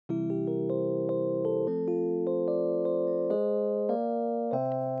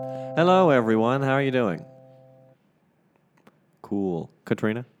Hello, everyone. How are you doing? Cool.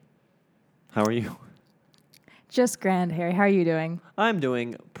 Katrina, how are you? Just grand, Harry. How are you doing? I'm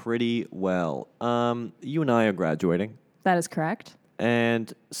doing pretty well. You and I are graduating. That is correct.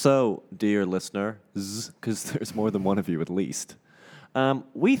 And so, dear listener, because there's more than one of you at least,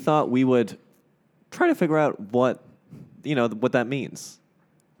 we thought we would try to figure out what that means.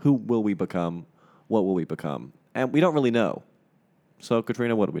 Who will we become? What will we become? And we don't really know. So,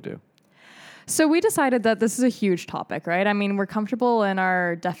 Katrina, what do we do? So we decided that this is a huge topic, right? I mean, we're comfortable in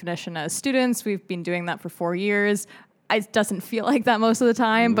our definition as students. We've been doing that for 4 years. It doesn't feel like that most of the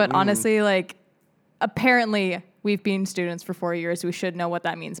time, but honestly, apparently we've been students for 4 years. We should know what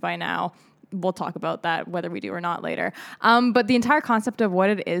that means by now. We'll talk about that, whether we do or not later. But the entire concept of what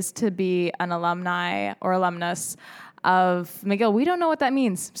it is to be an alumni or alumnus of McGill, we don't know what that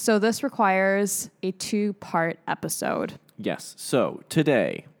means. So this requires a 2-part episode. Yes. So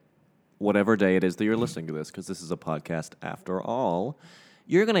today, whatever day it is that you're listening to this, because this is a podcast after all,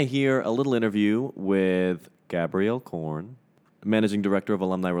 you're going to hear a little interview with Gabrielle Korn, Managing Director of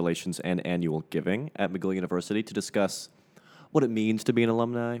Alumni Relations and Annual Giving at McGill University, to discuss what it means to be an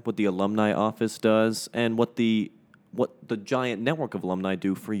alumni, what the Alumni Office does, and what the giant network of alumni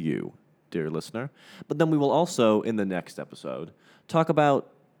do for you, dear listener. But then we will also, in the next episode, talk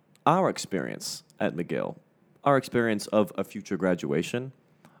about our experience at McGill, our experience of a future graduation,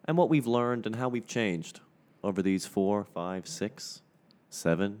 and what we've learned and how we've changed over these 4, 5, 6,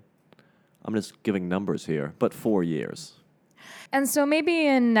 7, I'm just giving numbers here, but 4 years. And so maybe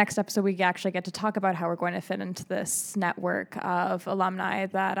in next episode, we actually get to talk about how we're going to fit into this network of alumni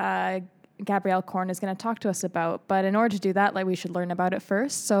that Gabrielle Korn is going to talk to us about. But in order to do that, we should learn about it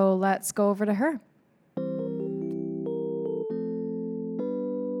first. So let's go over to her.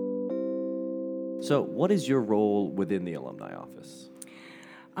 So what is your role within the Alumni Office?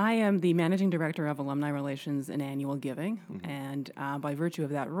 I am the Managing Director of Alumni Relations and Annual Giving, and by virtue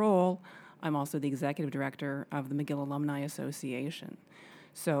of that role, I'm also the Executive Director of the McGill Alumni Association.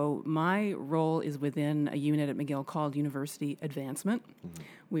 So my role is within a unit at McGill called University Advancement.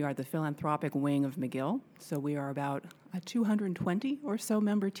 We are the philanthropic wing of McGill, so we are about a 220 or so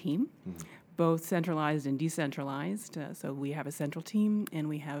member team, both centralized and decentralized. So we have a central team, and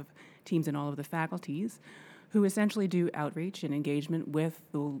we have teams in all of the faculties who essentially do outreach and engagement with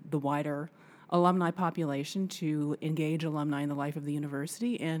the wider alumni population to engage alumni in the life of the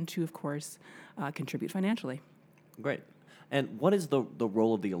university and to, of course, contribute financially. Great. And what is the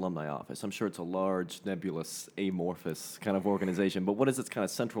role of the Alumni Office? I'm sure it's a large, nebulous, amorphous kind of organization, but what is its kind of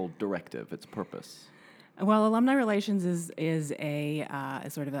central directive, its purpose? Well, Alumni Relations is a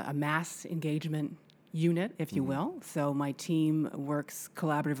sort of a mass engagement unit, if you will. So my team works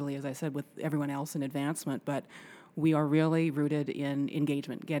collaboratively, as I said, with everyone else in advancement, but we are really rooted in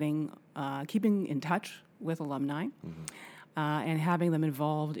engagement, keeping in touch with alumni, and having them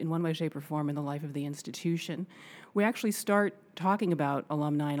involved in one way, shape, or form in the life of the institution. We actually start talking about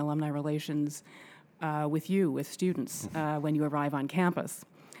alumni and alumni relations with students, when you arrive on campus,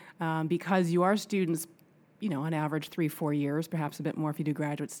 because you are students, on average 3-4 years, perhaps a bit more if you do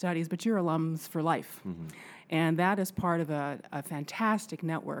graduate studies, but you're alums for life. And that is part of a fantastic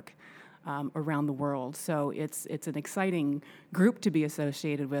network around the world. So it's an exciting group to be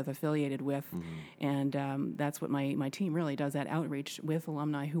associated with, affiliated with, and that's what my team really does, that outreach with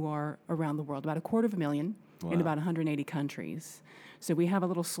alumni who are around the world, about 250,000 in about 180 countries. So we have a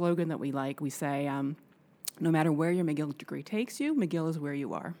little slogan that we like. We say, no matter where your McGill degree takes you, McGill is where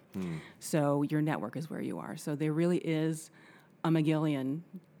you are. So your network is where you are. So there really is a McGillian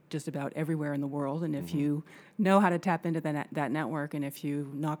just about everywhere in the world. And if you know how to tap into that network, and if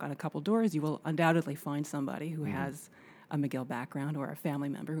you knock on a couple doors, you will undoubtedly find somebody who has a McGill background or a family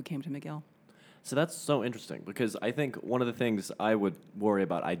member who came to McGill. So that's so interesting, because I think one of the things I would worry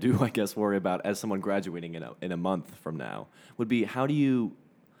about, worry about as someone graduating in a month from now, would be how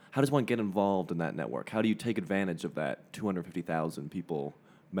does one get involved in that network? How do you take advantage of that 250,000 people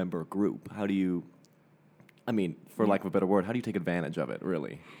member group? How do you, for lack of a better word, how do you take advantage of it,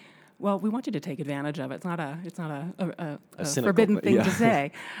 really? Well, we want you to take advantage of it. It's not a cynical, forbidden thing to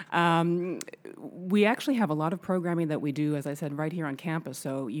say. We actually have a lot of programming that we do, as I said, right here on campus.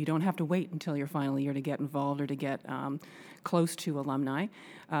 So you don't have to wait until your final year to get involved or to get close to alumni.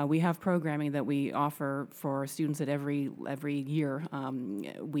 We have programming that we offer for students at every year.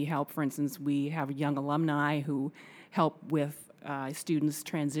 We help, for instance, we have young alumni who help with students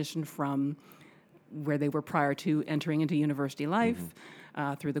transition from where they were prior to entering into university life.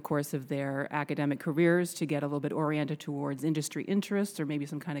 through the course of their academic careers to get a little bit oriented towards industry interests or maybe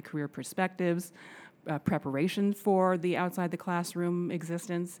some kind of career perspectives, preparation for the outside the classroom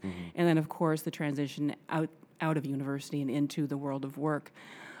existence, and then, of course, the transition out of university and into the world of work.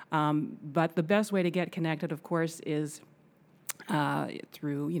 But the best way to get connected, of course, is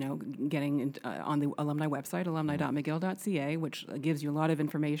through, getting on the alumni website, alumni.mcgill.ca, which gives you a lot of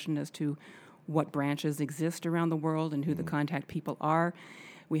information as to what branches exist around the world and who the contact people are.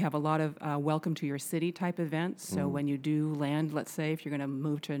 We have a lot of welcome to your city type events. So when you do land, let's say if you're going to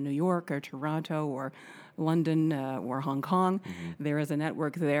move to New York or Toronto or London or Hong Kong, there is a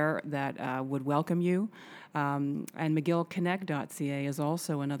network there that would welcome you. And McGillConnect.ca is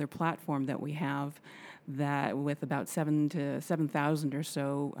also another platform that we have that with about 7,000 or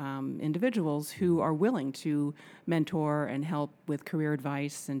so individuals who are willing to mentor and help with career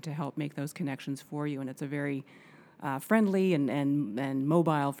advice and to help make those connections for you. And it's a very friendly and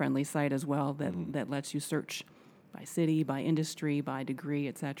mobile-friendly site as well that lets you search by city, by industry, by degree,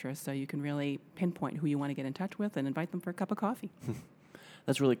 et cetera. So you can really pinpoint who you want to get in touch with and invite them for a cup of coffee.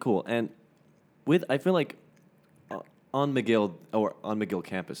 That's really cool. And I feel like on McGill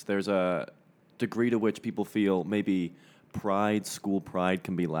campus, there's a degree to which people feel maybe school pride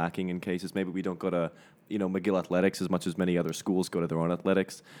can be lacking in cases. Maybe we don't go to, McGill athletics as much as many other schools go to their own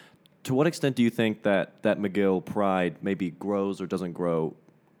athletics. To what extent do you think that McGill pride maybe grows or doesn't grow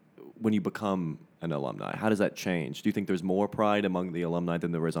when you become an alumni? How does that change? Do you think there's more pride among the alumni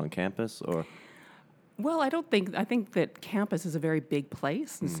than there is on campus, or? Well, I think that campus is a very big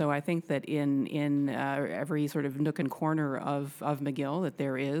place, and so I think that in every sort of nook and corner of McGill that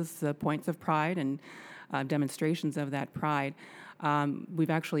there is points of pride and demonstrations of that pride. We've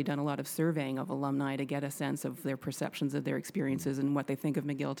actually done a lot of surveying of alumni to get a sense of their perceptions of their experiences and what they think of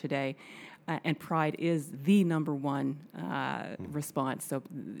McGill today. And pride is the number one response. So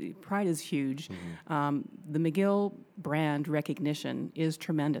pride is huge. The McGill brand recognition is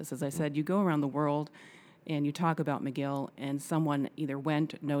tremendous. As I said, you go around the world and you talk about McGill and someone either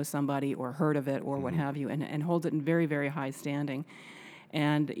went, knows somebody, or heard of it, or what have you, and holds it in very, very high standing.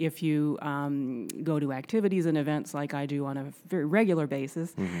 And if you go to activities and events like I do on a very regular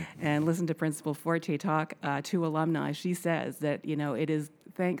basis and listen to Principal Forte talk to alumni, she says that, it is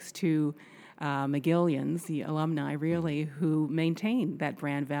thanks to McGillians, the alumni really, who maintain that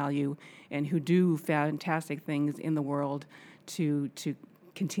brand value and who do fantastic things in the world to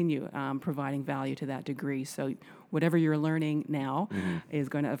continue providing value to that degree. So whatever you're learning now is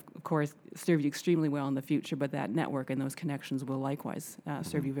going to, of course, serve you extremely well in the future, but that network and those connections will likewise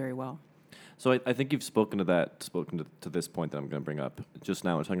serve you very well. So I think you've spoken to this point that I'm going to bring up just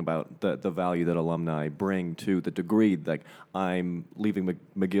now. We're talking about the value that alumni bring to the degree. Like, I'm leaving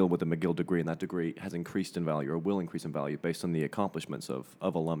McGill with a McGill degree, and that degree has increased in value or will increase in value based on the accomplishments of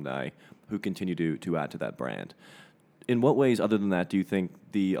alumni who continue to add to that brand. In what ways, other than that, do you think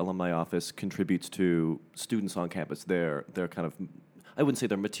the Alumni Office contributes to students on campus, their kind of, I wouldn't say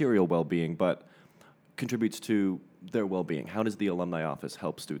their material well-being, but contributes to their well-being? How does the Alumni Office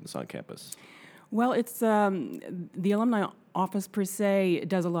help students on campus? Well, it's the Alumni Office, per se,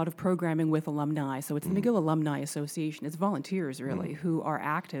 does a lot of programming with alumni. So it's the McGill Alumni Association. It's volunteers, really, who are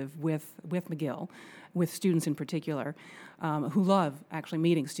active with McGill, with students in particular, who love actually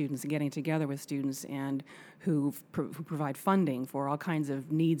meeting students and getting together with students, and who provide funding for all kinds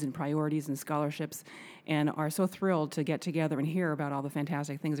of needs and priorities and scholarships, and are so thrilled to get together and hear about all the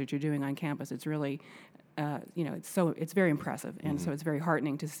fantastic things that you're doing on campus. It's really, it's very impressive, and so it's very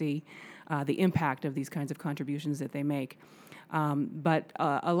heartening to see the impact of these kinds of contributions that they make. But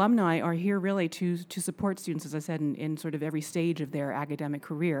alumni are here really to support students, as I said, in sort of every stage of their academic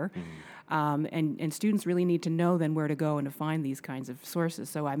career. And students really need to know then where to go and to find these kinds of sources.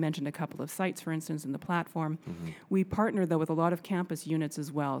 So I mentioned a couple of sites, for instance, in the platform. We partner, though, with a lot of campus units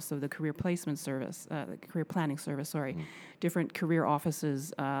as well. So the career placement service, the career planning service, different career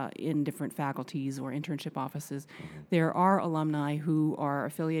offices in different faculties or internship offices. There are alumni who are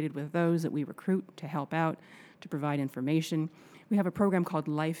affiliated with those that we recruit to help out, to provide information. We have a program called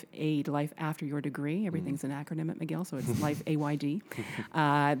Life Aid, Life After Your Degree. Everything's an acronym at McGill, so it's Life AYD,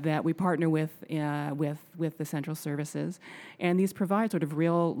 that we partner with the central services. And these provide sort of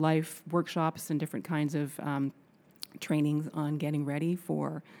real life workshops and different kinds of trainings on getting ready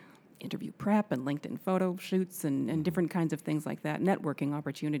for interview prep and LinkedIn photo shoots and different kinds of things like that, networking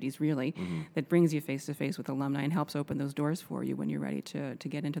opportunities really, that brings you face-to-face with alumni and helps open those doors for you when you're ready to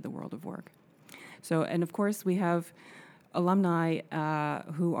get into the world of work. So, and of course, we have alumni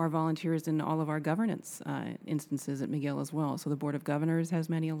who are volunteers in all of our governance instances at McGill as well. So the Board of Governors has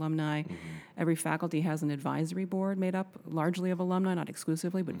many alumni. Every faculty has an advisory board made up largely of alumni, not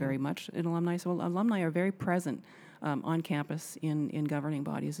exclusively, but very much in alumni. So alumni are very present on campus in governing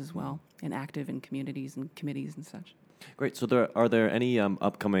bodies as well, and active in communities and committees and such. Great. So are there any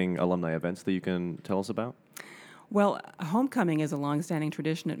upcoming alumni events that you can tell us about? Well, homecoming is a long-standing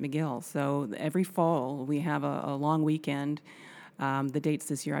tradition at McGill. So every fall we have a long weekend. The dates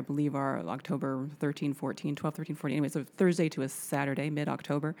this year, I believe, are October 13, 14, 12, 13, 14. Anyway, so Thursday to a Saturday,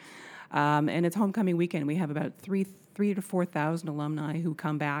 mid-October. And it's homecoming weekend. We have about 3,000 to 4,000 alumni who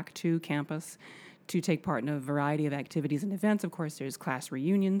come back to campus to take part in a variety of activities and events. Of course, there's class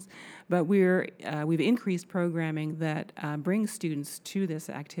reunions, but we've increased programming that brings students to this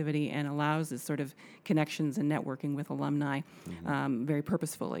activity and allows this sort of connections and networking with alumni very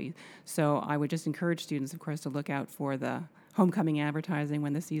purposefully. So I would just encourage students, of course, to look out for the homecoming advertising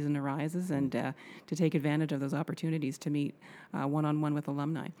when the season arises and to take advantage of those opportunities to meet one-on-one with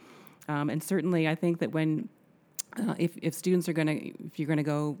alumni. And certainly, I think that when if students are if you're going to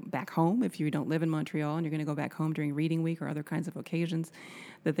go back home, if you don't live in Montreal and you're going to go back home during reading week or other kinds of occasions,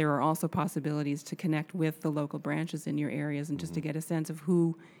 that there are also possibilities to connect with the local branches in your areas and just to get a sense of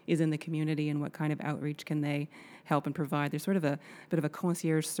who is in the community and what kind of outreach can they help and provide. There's sort of a bit of a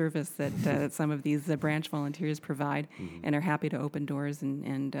concierge service that some of these branch volunteers provide and are happy to open doors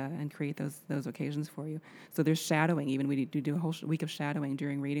and create those occasions for you. So there's shadowing. Even we do a whole week of shadowing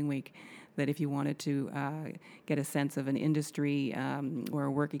during reading week, that if you wanted to get a sense of an industry or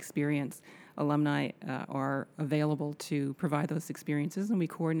a work experience, alumni are available to provide those experiences, and we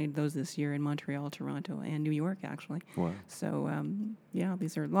coordinated those this year in Montreal, Toronto, and New York, actually. Wow. So,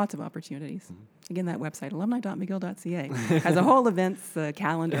 these are lots of opportunities. Again, that website, alumni.mcgill.ca, has a whole events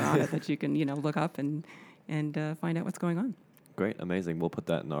calendar on it that you can, look up and find out what's going on. Great, amazing. We'll put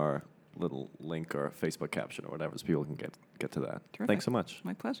that in our little link or Facebook caption or whatever so people can get to that. Terrific. Thanks so much.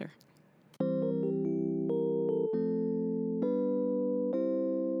 My pleasure.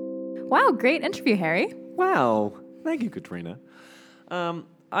 Wow, great interview, Harry. Wow. Thank you, Katrina.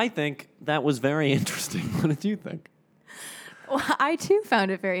 I think that was very interesting. What did you think? Well, I too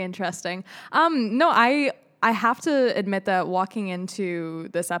found it very interesting. I have to admit that walking into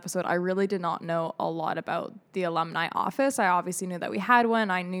this episode, I really did not know a lot about the Alumni Office. I obviously knew that we had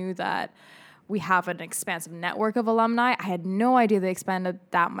one. I knew that we have an expansive network of alumni. I had no idea they expanded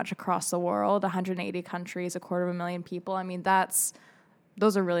that much across the world, 180 countries, 250,000 people. I mean,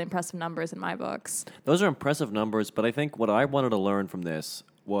 those are really impressive numbers in my books. Those are impressive numbers, but I think what I wanted to learn from this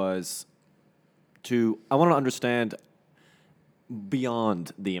was I want to understand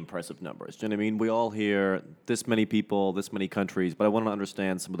beyond the impressive numbers. Do you know what I mean? We all hear this many people, this many countries, but I want to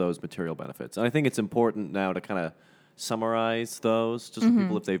understand some of those material benefits. And I think it's important now to kind of summarize those, just for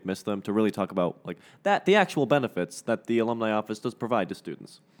people if they've missed them, to really talk about the actual benefits that the Alumni Office does provide to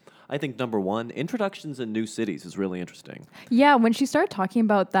students. I think number one, introductions in new cities is really interesting. Yeah, when she started talking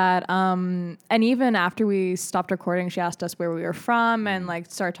about that, and even after we stopped recording, she asked us where we were from and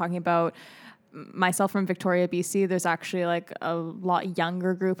started talking about myself from Victoria, BC. There's actually a lot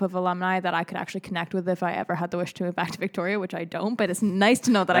younger group of alumni that I could actually connect with if I ever had the wish to move back to Victoria, which I don't, but it's nice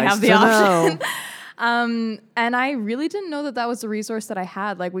to know that I have the option. And I really didn't know that was the resource that I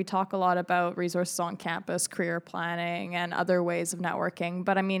had. We talk a lot about resources on campus, career planning, and other ways of networking.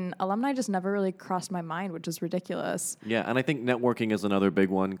 But I mean, alumni just never really crossed my mind, which is ridiculous. Yeah, and I think networking is another big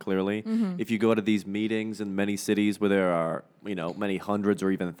one, clearly. If you go to these meetings in many cities where there are, many hundreds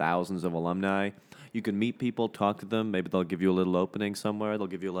or even thousands of alumni, you can meet people, talk to them. Maybe they'll give you a little opening somewhere. They'll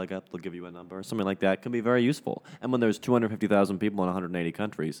give you a leg up. They'll give you a number. Something like that can be very useful. And when there's 250,000 people in 180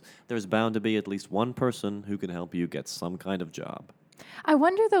 countries, there's bound to be at least one person who can help you get some kind of job. I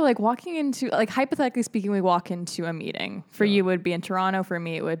wonder, though, walking into, hypothetically speaking, we walk into a meeting. For you, it would be in Toronto. For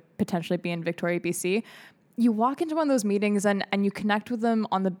me, it would potentially be in Victoria, BC. You walk into one of those meetings and you connect with them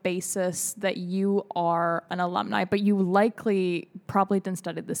on the basis that you are an alumni, but you probably didn't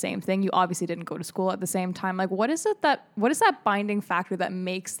study the same thing. You obviously didn't go to school at the same time. What is that binding factor that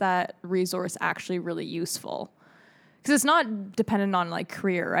makes that resource actually really useful? Because it's not dependent on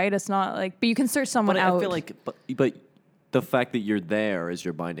career, right? It's not but you can search someone out. I feel but the fact that you're there is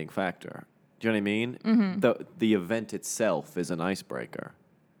your binding factor. Do you know what I mean? The event itself is an icebreaker.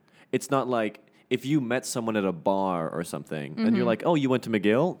 It's not if you met someone at a bar or something and you're like, oh, you went to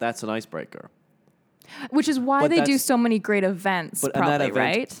McGill? That's an icebreaker. Which is why they do so many great events, probably,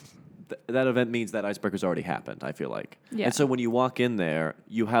 right? That event means that icebreaker's already happened, I feel like. Yeah. And so when you walk in there,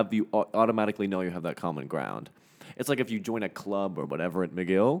 you automatically know you have that common ground. It's like if you join a club or whatever at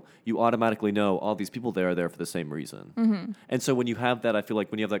McGill, you automatically know all these people there are there for the same reason. Mm-hmm. And so when you have that, I feel like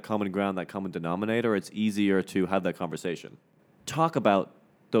when you have that common ground, that common denominator, it's easier to have that conversation. Talk about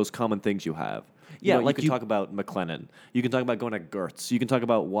those common things you have. Yeah, you can talk about McLennan. You can talk about going to Gertz. You can talk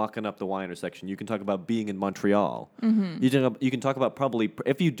about walking up the Y intersection. You can talk about being in Montreal. Mm-hmm. You can talk about probably,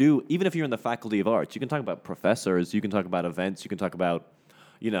 even if you're in the Faculty of Arts, you can talk about professors. You can talk about events. You can talk about,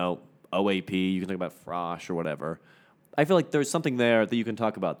 OAP. You can talk about Frosh or whatever. I feel like there's something there that you can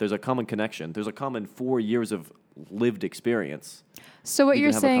talk about. There's a common connection. There's a common 4 years of lived experience. So what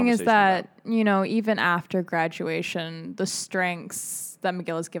you're saying is that, even after graduation, the strengths that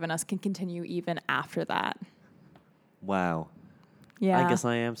McGill has given us can continue even after that. Wow. Yeah. I guess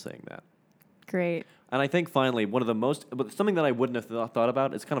I am saying that. Great. And I think finally, something that I wouldn't have thought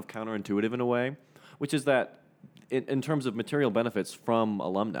about, it's kind of counterintuitive in a way, which is that in terms of material benefits from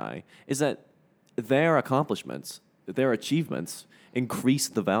alumni, is that their accomplishments, their achievements increase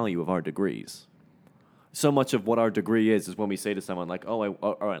the value of our degrees. So much of what our degree is when we say to someone like,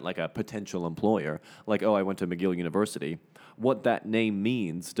 like a potential employer, like, I went to McGill University. What that name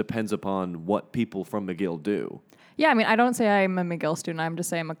means depends upon what people from McGill do. Yeah, I mean, I don't say I'm a McGill student. I'm just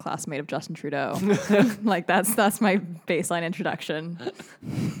saying I'm a classmate of Justin Trudeau. Like, that's my baseline introduction.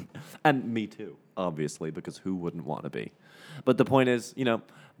 And me too, obviously, because who wouldn't want to be? But the point is,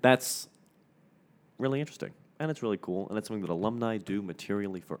 that's really interesting. And it's really cool. And it's something that alumni do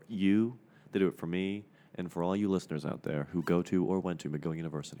materially for you. They do it for me. And for all you listeners out there who go to or went to McGill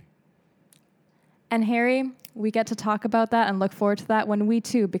University. And Harry, we get to talk about that and look forward to that when we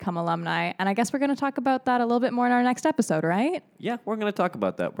too become alumni. And I guess we're going to talk about that a little bit more in our next episode, right? Yeah, we're going to talk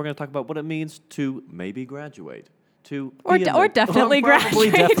about that. We're going to talk about what it means to maybe graduate. Or definitely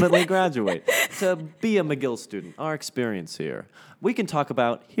graduate. Definitely graduate. To be a McGill student, our experience here. We can talk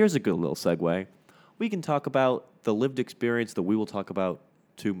about, here's a good little segue. We can talk about the lived experience that we will talk about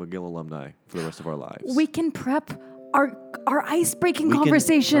to McGill alumni for the rest of our lives. We can prep our ice-breaking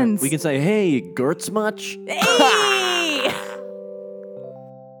conversations. We can say, hey, Gertz much? Hey!